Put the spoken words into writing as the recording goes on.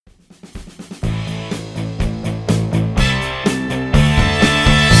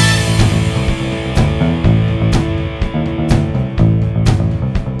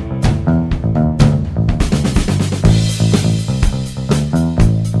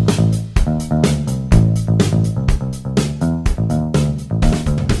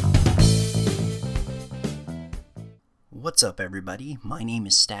What's up, everybody? My name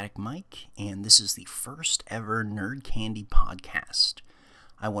is Static Mike, and this is the first ever Nerd Candy podcast.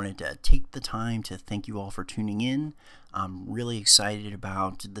 I wanted to take the time to thank you all for tuning in. I'm really excited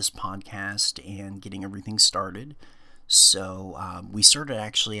about this podcast and getting everything started. So, we started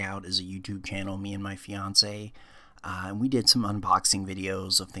actually out as a YouTube channel, me and my fiance, and we did some unboxing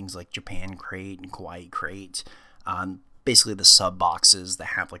videos of things like Japan Crate and Kawaii Crate, basically the sub boxes that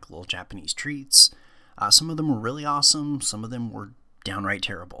have like little Japanese treats. Some of them were really awesome. Some of them were downright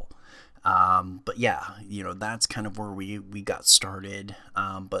terrible. But yeah, that's kind of where we got started.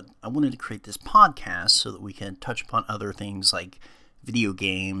 But I wanted to create this podcast so that we can touch upon other things like video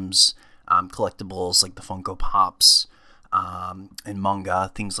games, collectibles like the Funko Pops, and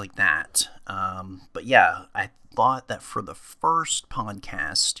manga, things like that. But yeah, I thought that for the first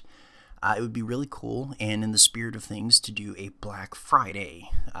podcast, it would be really cool and in the spirit of things to do a Black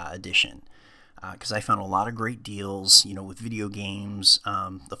Friday edition. Because I found a lot of great deals, with video games,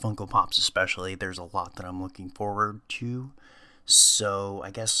 the Funko Pops especially. There's a lot that I'm looking forward to. So I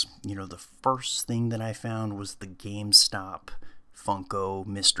guess, the first thing that I found was the GameStop Funko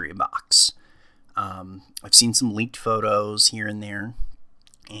mystery box. I've seen some leaked photos here and there,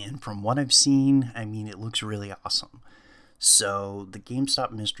 and from what I've seen, it looks really awesome. So the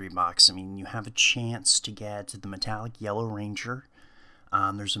GameStop mystery box, you have a chance to get the metallic Yellow Ranger.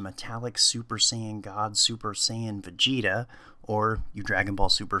 There's a metallic Super Saiyan God Super Saiyan Vegeta, or you Dragon Ball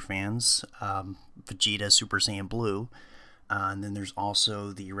Super fans, Vegeta Super Saiyan Blue. And then there's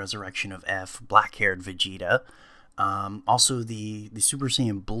also the Resurrection of F black-haired Vegeta. Also the Super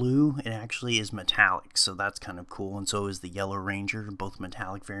Saiyan Blue, it actually is metallic, so that's kind of cool. And so is the Yellow Ranger, both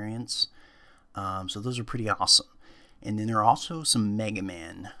metallic variants. So those are pretty awesome. And then there are also some Mega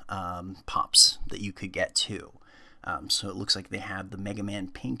Man pops that you could get too. So it looks like they have the Mega Man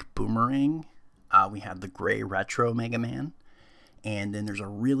Pink Boomerang. We have the Gray Retro Mega Man. And then there's a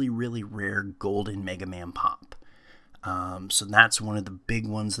really, really rare Golden Mega Man Pop. So that's one of the big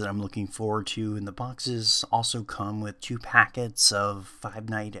ones that I'm looking forward to. And the boxes also come with 2 packets of Five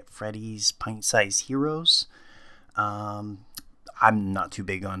Nights at Freddy's Pint-Sized Heroes. I'm not too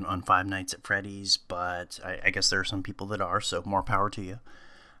big on Five Nights at Freddy's, but I guess there are some people that are, so more power to you.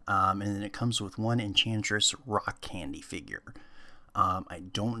 And then it comes with 1 Enchantress Rock Candy figure. I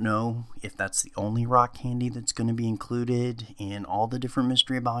don't know if that's the only rock candy that's going to be included in all the different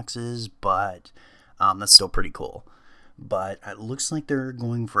mystery boxes, but that's still pretty cool. But it looks like they're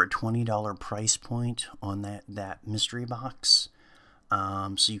going for a $20 price point on that mystery box.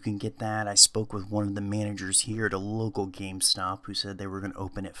 So you can get that. I spoke with one of the managers here at a local GameStop who said they were going to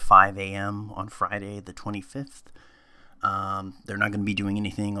open at 5 a.m. on Friday the 25th. They're not going to be doing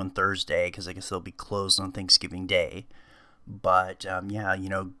anything on Thursday because I guess they'll be closed on Thanksgiving Day. But,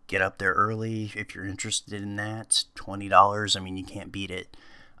 get up there early if you're interested in that. $20, you can't beat it.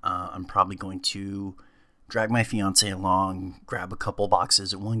 I'm probably going to drag my fiance along, grab a couple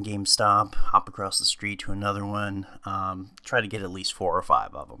boxes at one GameStop, hop across the street to another one, try to get at least 4 or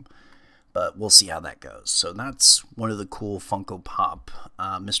 5 of them. But we'll see how that goes. So that's one of the cool Funko Pop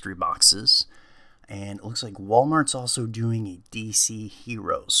mystery boxes. And it looks like Walmart's also doing a DC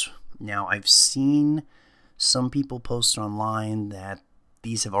Heroes. Now, I've seen some people post online that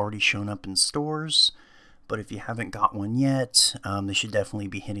these have already shown up in stores. But if you haven't got one yet, they should definitely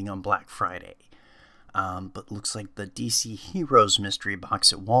be hitting on Black Friday. But it looks like the DC Heroes mystery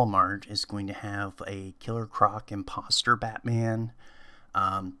box at Walmart is going to have a Killer Croc Imposter Batman,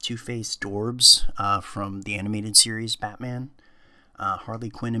 Two-Face Dorbs from the animated series Batman, Harley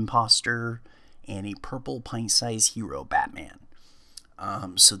Quinn Imposter, and a purple pint-sized hero Batman.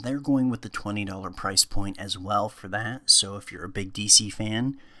 So they're going with the $20 price point as well for that. So if you're a big DC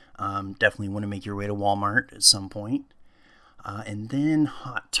fan, definitely want to make your way to Walmart at some point. And then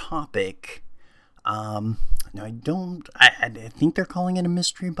Hot Topic. Now I think they're calling it a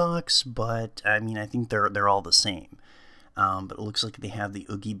mystery box, but I think they're all the same. But it looks like they have the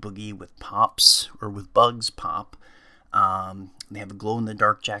Oogie Boogie with Pops, or with Bugs Pop. They have a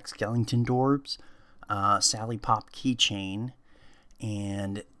glow-in-the-dark Jack Skellington Dorbs, Sally Pop keychain,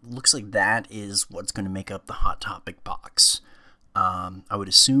 and it looks like that is what's going to make up the Hot Topic box. I would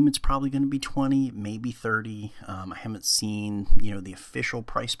assume it's probably going to be 20, maybe 30. I haven't seen, the official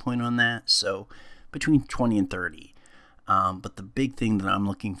price point on that, so between 20 and 30. But the big thing that I'm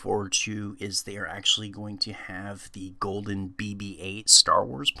looking forward to is they are actually going to have the golden BB-8 Star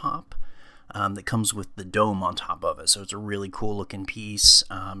Wars Pop. That comes with the dome on top of it. So it's a really cool looking piece.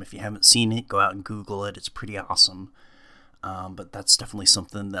 If you haven't seen it, go out and Google it. It's pretty awesome. But that's definitely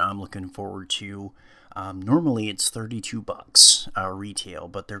something that I'm looking forward to. Normally it's $32 retail,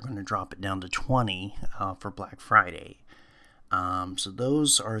 but they're going to drop it down to $20 for Black Friday. So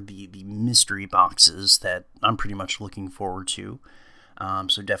those are the mystery boxes that I'm pretty much looking forward to.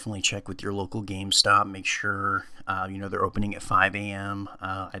 So definitely check with your local GameStop. Make sure they're opening at 5 a.m.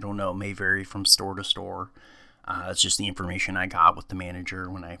 I don't know; it may vary from store to store. That's just the information I got with the manager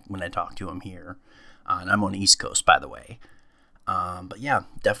when I talked to him here. And I'm on the East Coast, by the way. But yeah,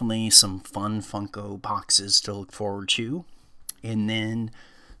 definitely some fun Funko boxes to look forward to. And then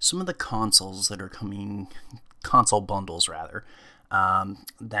some of the consoles that are coming, console bundles rather,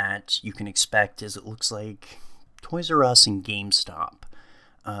 that you can expect is it looks like Toys R Us and GameStop.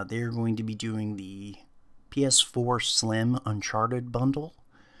 They're going to be doing the PS4 Slim Uncharted bundle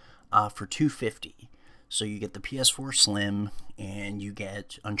for $250. So you get the PS4 Slim and you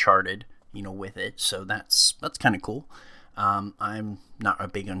get Uncharted, with it. So that's kind of cool. I'm not a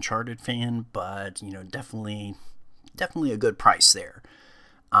big Uncharted fan, but definitely a good price there.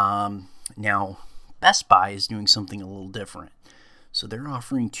 Now Best Buy is doing something a little different. So they're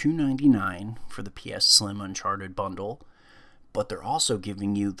offering $299 for the PS Slim Uncharted bundle, but they're also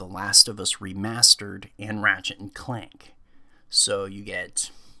giving you The Last of Us Remastered and Ratchet and Clank. So you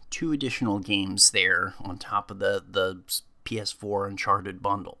get 2 additional games there on top of the PS4 Uncharted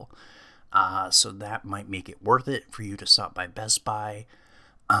bundle. So that might make it worth it for you to stop by Best Buy,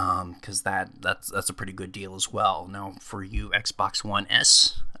 because that's a pretty good deal as well. Now, for you Xbox One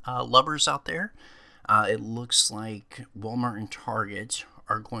S lovers out there, it looks like Walmart and Target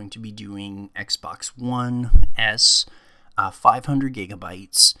are going to be doing Xbox One S 500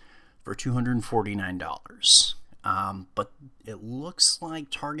 gigabytes for $249. But it looks like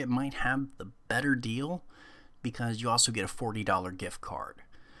Target might have the better deal because you also get a $40 gift card.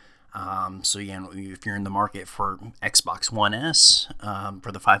 So yeah, if you're in the market for Xbox One S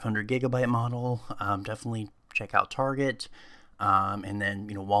for the 500 gigabyte model, definitely check out Target. And then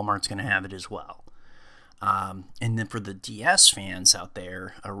Walmart's going to have it as well. And then for the DS fans out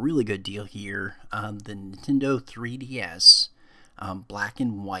there, a really good deal here. The Nintendo 3DS black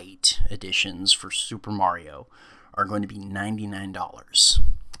and white editions for Super Mario are going to be $99.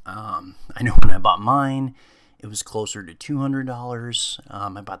 I know when I bought mine, it was closer to $200.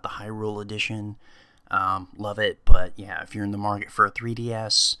 I bought the Hyrule edition. Love it. But yeah, if you're in the market for a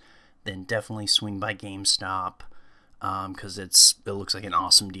 3DS, then definitely swing by GameStop, because it looks like an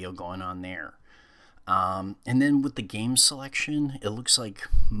awesome deal going on there. And then with the game selection, it looks like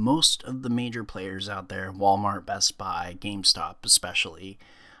most of the major players out there, Walmart, Best Buy, GameStop especially,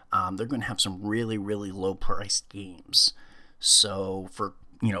 they're going to have some really, really low priced games. So for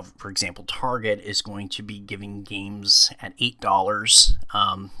example, Target is going to be giving games at $8.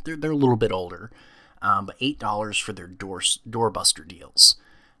 They're a little bit older, but $8 for their doorbuster deals.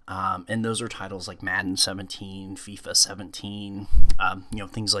 And those are titles like Madden 17, FIFA 17,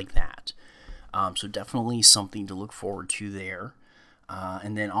 things like that. So definitely something to look forward to there.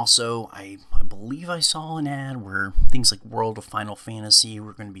 And then also, I believe I saw an ad where things like World of Final Fantasy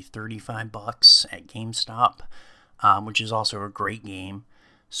were going to be $35 at GameStop, which is also a great game.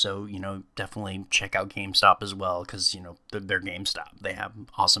 So, definitely check out GameStop as well, because, they're GameStop. They have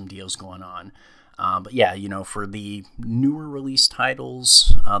awesome deals going on. But yeah, for the newer release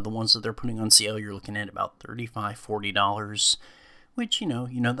titles, the ones that they're putting on sale, you're looking at about $35, $40, which,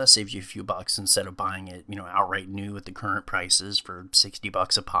 that saves you a few bucks instead of buying it, outright new at the current prices for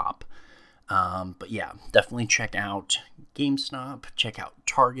 $60 a pop. But yeah, definitely check out GameStop, check out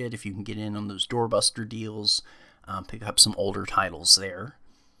Target if you can get in on those doorbuster deals, pick up some older titles there.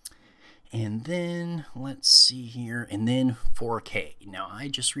 And then, let's see here, and then 4K. Now, I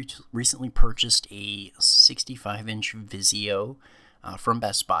just recently purchased a 65-inch Vizio from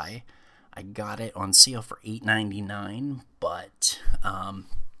Best Buy. I got it on sale for $8.99, but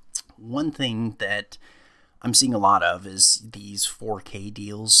one thing that I'm seeing a lot of is these 4K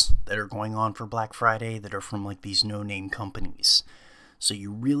deals that are going on for Black Friday that are from like these no-name companies. So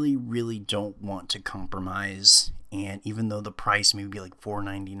you really, really don't want to compromise. And even though the price may be like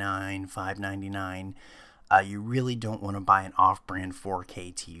 $4.99, $5.99, you really don't want to buy an off-brand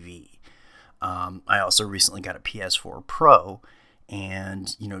 4K TV. I also recently got a PS4 Pro.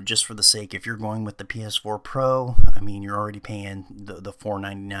 And, just for the sake, if you're going with the PS4 Pro, you're already paying the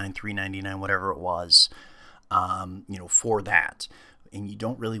 $4.99, $3.99, whatever it was, for that. And you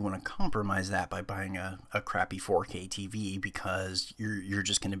don't really want to compromise that by buying a crappy 4K TV because you're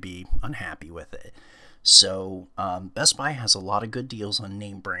just going to be unhappy with it. So Best Buy has a lot of good deals on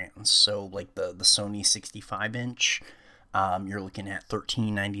name brands. So like the Sony 65-inch, you're looking at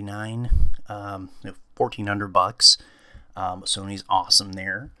 $13.99, $1,400. Sony's awesome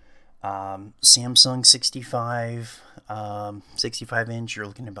there. Samsung 65 inch, you're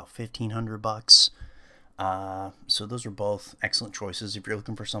looking at about $1,500. So those are both excellent choices. If you're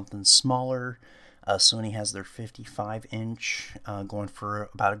looking for something smaller, Sony has their 55-inch going for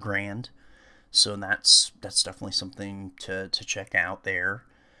about $1,000. So that's definitely something to check out there.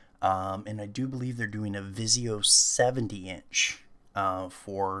 And I do believe they're doing a Vizio 70-inch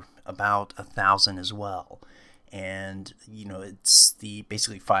for about $1,000 as well. And it's the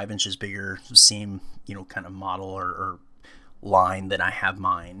basically 5 inches bigger, same kind of model or line that I have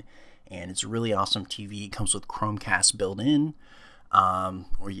mine. And it's a really awesome TV. It comes with Chromecast built in.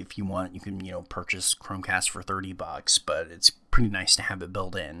 Or if you want, you can purchase Chromecast for $30, but it's pretty nice to have it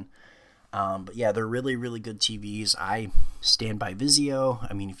built in. But yeah, they're really, really good TVs. I stand by Vizio.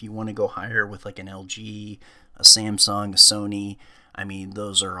 I mean, if you want to go higher with like an LG, a Samsung, a Sony, I mean,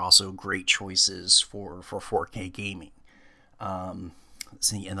 those are also great choices for 4K gaming. And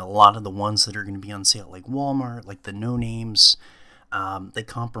a lot of the ones that are going to be on sale, like Walmart, like the no names, they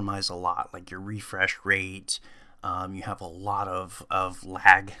compromise a lot, like your refresh rate. You have a lot of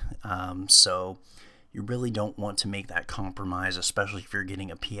lag, so you really don't want to make that compromise, especially if you're getting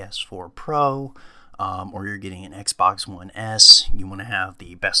a PS4 Pro or you're getting an Xbox One S. You want to have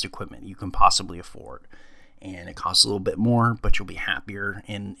the best equipment you can possibly afford, and it costs a little bit more, but you'll be happier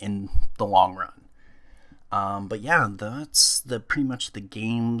in the long run. But yeah, that's pretty much the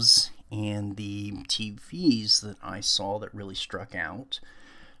games and the TVs that I saw that really struck out,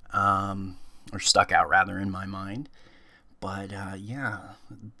 or stuck out rather in my mind. But yeah,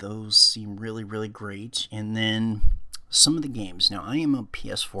 those seem really, really great. And then some of the games. Now, I am a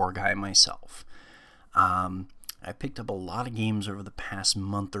PS4 guy myself. I picked up a lot of games over the past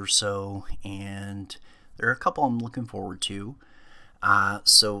month or so, and there are a couple I'm looking forward to.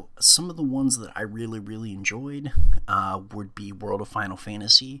 So some of the ones that I really, really enjoyed would be World of Final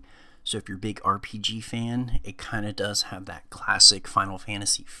Fantasy. So if you're a big RPG fan, it kind of does have that classic Final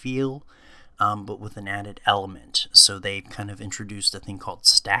Fantasy feel, but with an added element. So they've kind of introduced a thing called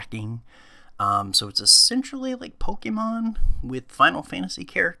stacking. So it's essentially like Pokemon with Final Fantasy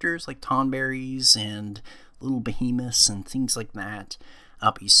characters like Tonberries and little behemoths and things like that.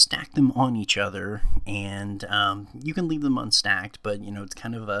 But you stack them on each other, and you can leave them unstacked, but it's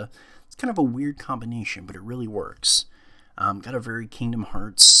kind of a weird combination, but it really works. Got a very Kingdom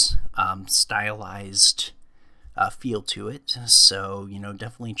Hearts stylized feel to it, so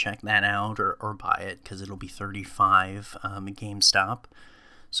definitely check that out or buy it, because it'll be $35 at GameStop.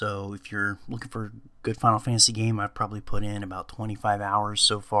 So if you're looking for a good Final Fantasy game, I've probably put in about 25 hours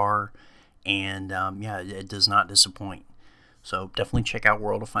so far, and yeah, it does not disappoint. So definitely check out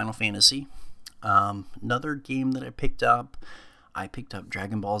World of Final Fantasy. Another game that I picked up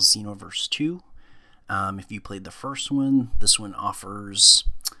Dragon Ball Xenoverse 2. If you played the first one, this one offers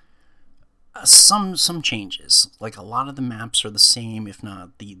some changes. Like, a lot of the maps are the same, if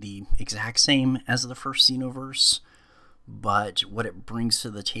not the exact same as the first Xenoverse. But what it brings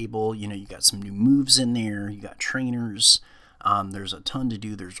to the table, you got some new moves in there, you got trainers, there's a ton to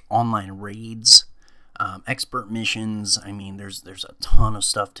do, there's online raids, expert missions. I mean, there's a ton of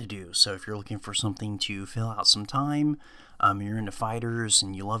stuff to do. So if you're looking for something to fill out some time, you're into fighters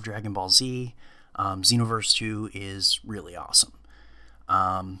and you love Dragon Ball Z, Xenoverse 2 is really awesome.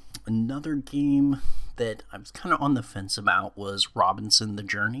 Another game that I was kind of on the fence about was Robinson the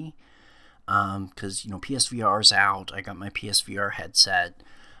Journey, because PSVR is out. I got my PSVR headset.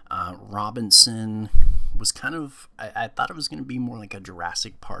 Robinson was kind of, I thought it was going to be more like a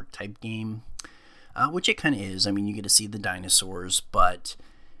Jurassic Park type game, which it kind of is. I mean, you get to see the dinosaurs, but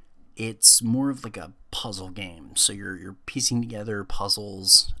it's more of like a puzzle game. So you're piecing together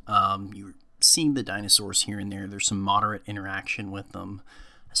puzzles. You're seeing the dinosaurs here and there. There's some moderate interaction with them.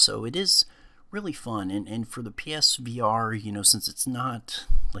 So it is really fun. And for the PSVR, since it's not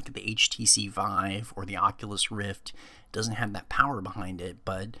like the HTC Vive or the Oculus Rift, it doesn't have that power behind it,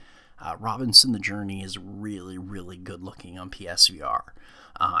 but Robinson the Journey is really, really good looking on PSVR.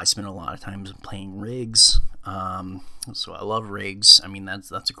 I spent a lot of time playing Rigs, so I love Rigs. I mean,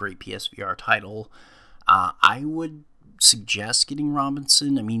 that's a great PSVR title. I would suggest getting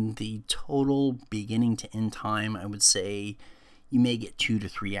Robinson. I mean, the total beginning to end time, I would say you may get 2 to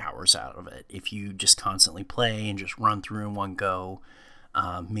 3 hours out of it if you just constantly play and just run through in one go.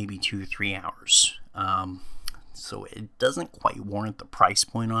 Maybe 2 to 3 hours. So it doesn't quite warrant the price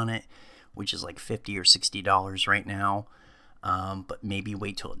point on it, which is like $50 or $60 right now. But maybe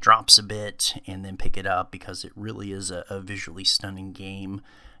wait till it drops a bit and then pick it up, because it really is a visually stunning game.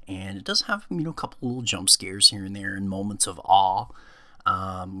 And it does have, a couple little jump scares here and there and moments of awe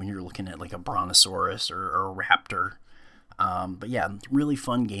when you're looking at like a brontosaurus or a raptor. But yeah, really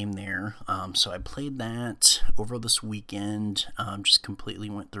fun game there. So I played that over this weekend, just completely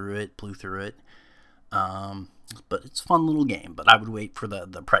went through it, blew through it. But it's a fun little game, but I would wait for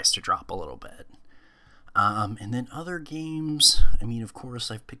the price to drop a little bit. And then other games, I mean, of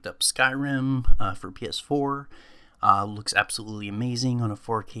course, I've picked up Skyrim for PS4. Looks absolutely amazing on a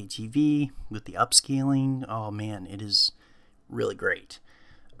 4K TV with the upscaling. Oh man, it is really great.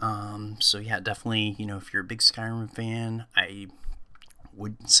 So yeah, definitely, if you're a big Skyrim fan, I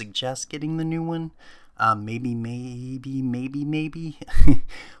would suggest getting the new one. Maybe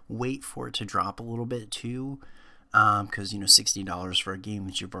wait for it to drop a little bit too. Because, $60 for a game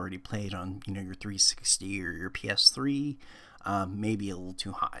that you've already played on, your 360 or your PS3, maybe a little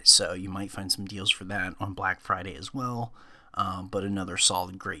too high. So you might find some deals for that on Black Friday as well. But another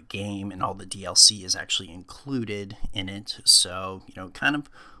solid, great game, and all the DLC is actually included in it. So, kind of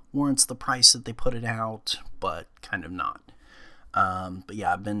warrants the price that they put it out, but kind of not. But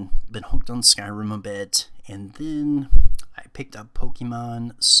yeah, I've been hooked on Skyrim a bit, and then I picked up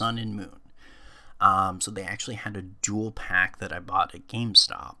Pokemon Sun and Moon. So they actually had a dual pack that I bought at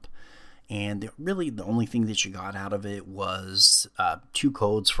GameStop, and really the only thing that you got out of it was 2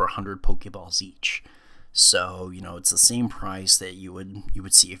 codes for 100 Pokeballs each. So it's the same price that you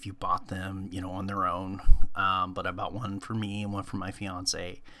would see if you bought them on their own. But I bought one for me and one for my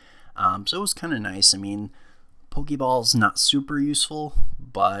fiance. So it was kind of nice. I mean, Pokeballs not super useful,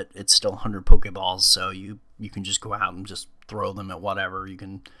 but it's still 100 Pokeballs, so you can just go out and just throw them at whatever. You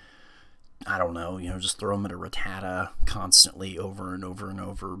can, I don't know, just throw them at a Rattata constantly over and over and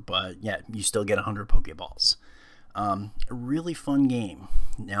over, but yeah, you still get 100 Pokeballs. A really fun game.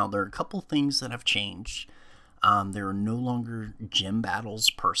 Now, there are a couple things that have changed. There are no longer gym battles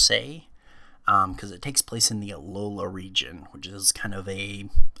per se, because it takes place in the Alola region, which is kind of a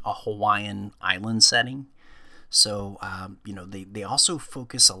Hawaiian island setting. So, they also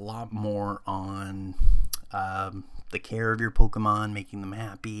focus a lot more on the care of your Pokemon, making them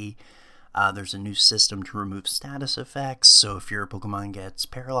happy. There's a new system to remove status effects. So if your Pokemon gets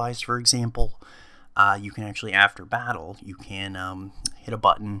paralyzed, for example, you can actually, after battle, you can hit a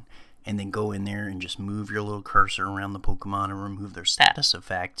button and then go in there and just move your little cursor around the Pokemon and remove their status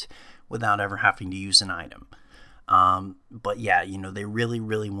effect without ever having to use an item. But yeah, they really,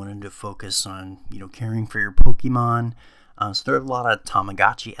 really wanted to focus on, caring for your Pokemon. So there are a lot of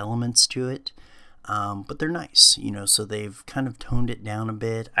Tamagotchi elements to it. But they're nice, so they've kind of toned it down a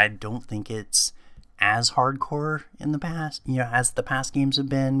bit. I don't think it's as hardcore in the past, as the past games have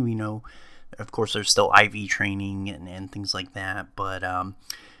been. Of course, there's still IV training and things like that. But,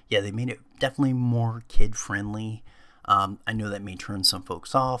 yeah, they made it definitely more kid-friendly. I know that may turn some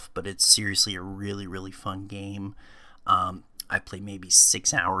folks off, but it's seriously a really, really fun game. I played maybe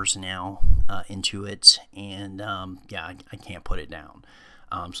 6 hours now into it, and yeah, I can't put it down.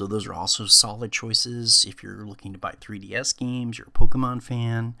 So those are also solid choices if you're looking to buy 3DS games, you're a Pokemon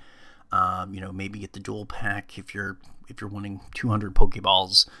fan. Maybe get the dual pack if you're wanting 200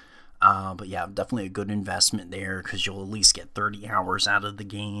 Pokeballs. But yeah, definitely a good investment there because you'll at least get 30 hours out of the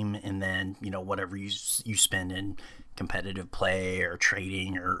game, and then whatever you spend in competitive play or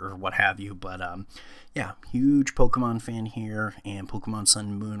trading or what have you. But yeah, huge Pokemon fan here, and Pokemon Sun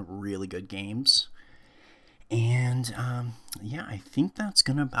and Moon, really good games. And yeah, I think that's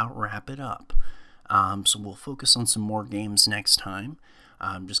gonna about wrap it up. So we'll focus on some more games next time.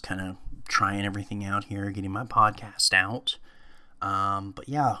 Just kind of trying everything out here, getting my podcast out. But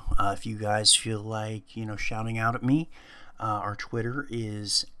yeah, if you guys feel like, shouting out at me, our Twitter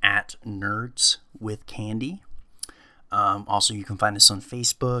is @nerdswithcandy. Also, you can find us on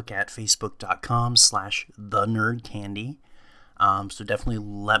Facebook at facebook.com/thenerdcandy. So definitely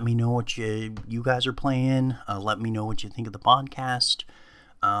let me know what you guys are playing. Let me know what you think of the podcast.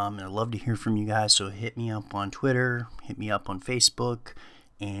 And I'd love to hear from you guys. So hit me up on Twitter, hit me up on Facebook,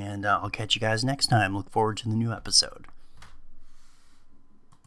 and I'll catch you guys next time. Look forward to the new episode.